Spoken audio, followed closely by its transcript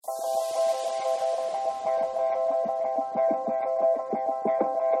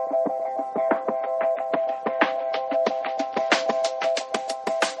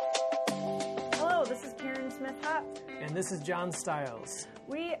Hello, this is Karen Smith-Hop. And this is John Stiles.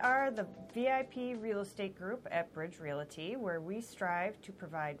 We are the VIP Real Estate Group at Bridge Realty, where we strive to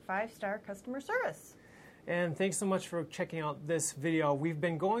provide 5-star customer service. And thanks so much for checking out this video. We've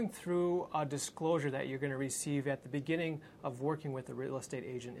been going through a disclosure that you're going to receive at the beginning of working with a real estate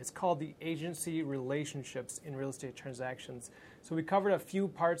agent. It's called the Agency Relationships in Real Estate Transactions. So we covered a few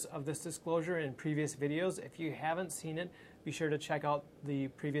parts of this disclosure in previous videos. If you haven't seen it, be sure to check out the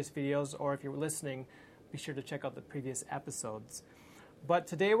previous videos, or if you're listening, be sure to check out the previous episodes. But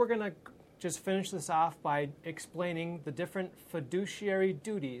today we're going to just finish this off by explaining the different fiduciary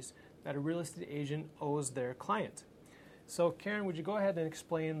duties that a real estate agent owes their client. So Karen, would you go ahead and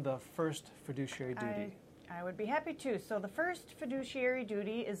explain the first fiduciary duty? I would be happy to. So the first fiduciary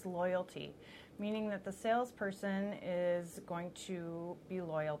duty is loyalty, meaning that the salesperson is going to be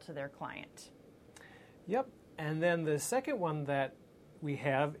loyal to their client. Yep. And then the second one that we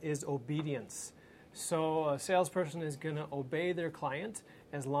have is obedience. So a salesperson is going to obey their client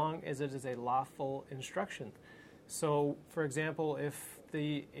as long as it is a lawful instruction. So, for example, if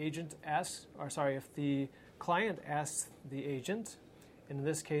the client asks the agent, and in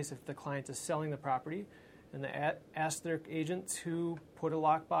this case, if the client is selling the property, and they ask their agent to put a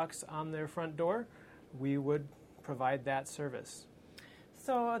lockbox on their front door, we would provide that service.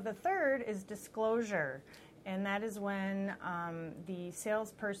 So the third is disclosure, and that is when the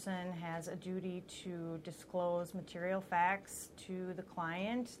salesperson has a duty to disclose material facts to the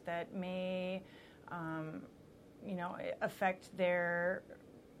client that may affect their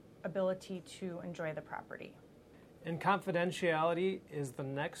ability to enjoy the property. And confidentiality is the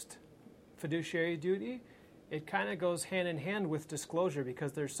next fiduciary duty. It kind of goes hand in hand with disclosure,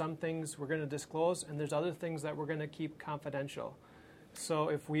 because there's some things we're going to disclose and there's other things that we're going to keep confidential. So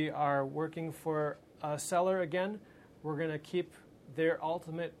if we are working for a seller again, we're going to keep their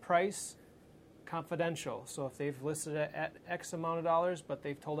ultimate price confidential. So if they've listed it at X amount of dollars, but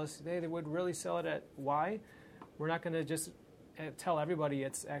they've told us they would really sell it at Y, we're not going to just tell everybody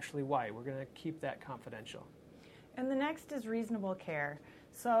it's actually Y. We're going to keep that confidential. And the next is reasonable care.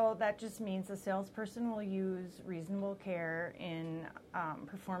 So that just means the salesperson will use reasonable care in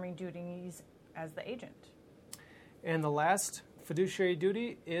performing duties as the agent. And the last fiduciary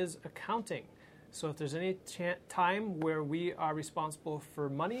duty is accounting. So if there's any time where we are responsible for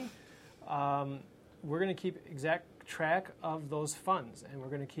money, we're going to keep exact track of those funds, and we're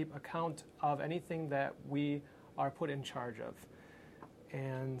going to keep account of anything that we are put in charge of.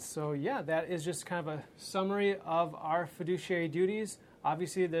 And so, yeah, that is just kind of a summary of our fiduciary duties.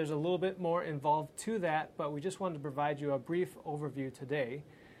 Obviously, there's a little bit more involved to that, but we just wanted to provide you a brief overview today.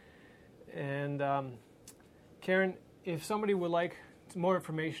 And Karen, if somebody would like more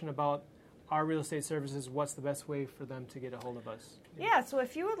information about our real estate services, what's the best way for them to get a hold of us? Yeah, so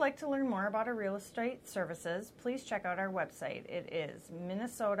if you would like to learn more about our real estate services, please check out our website. It is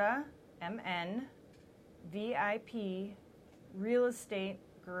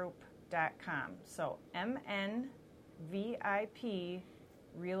MNVIPRealestateGroup.com. So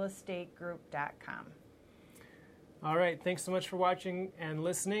MNVIPRealestateGroup.com. All right, thanks so much for watching and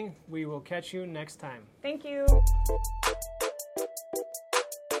listening. We will catch you next time. Thank you.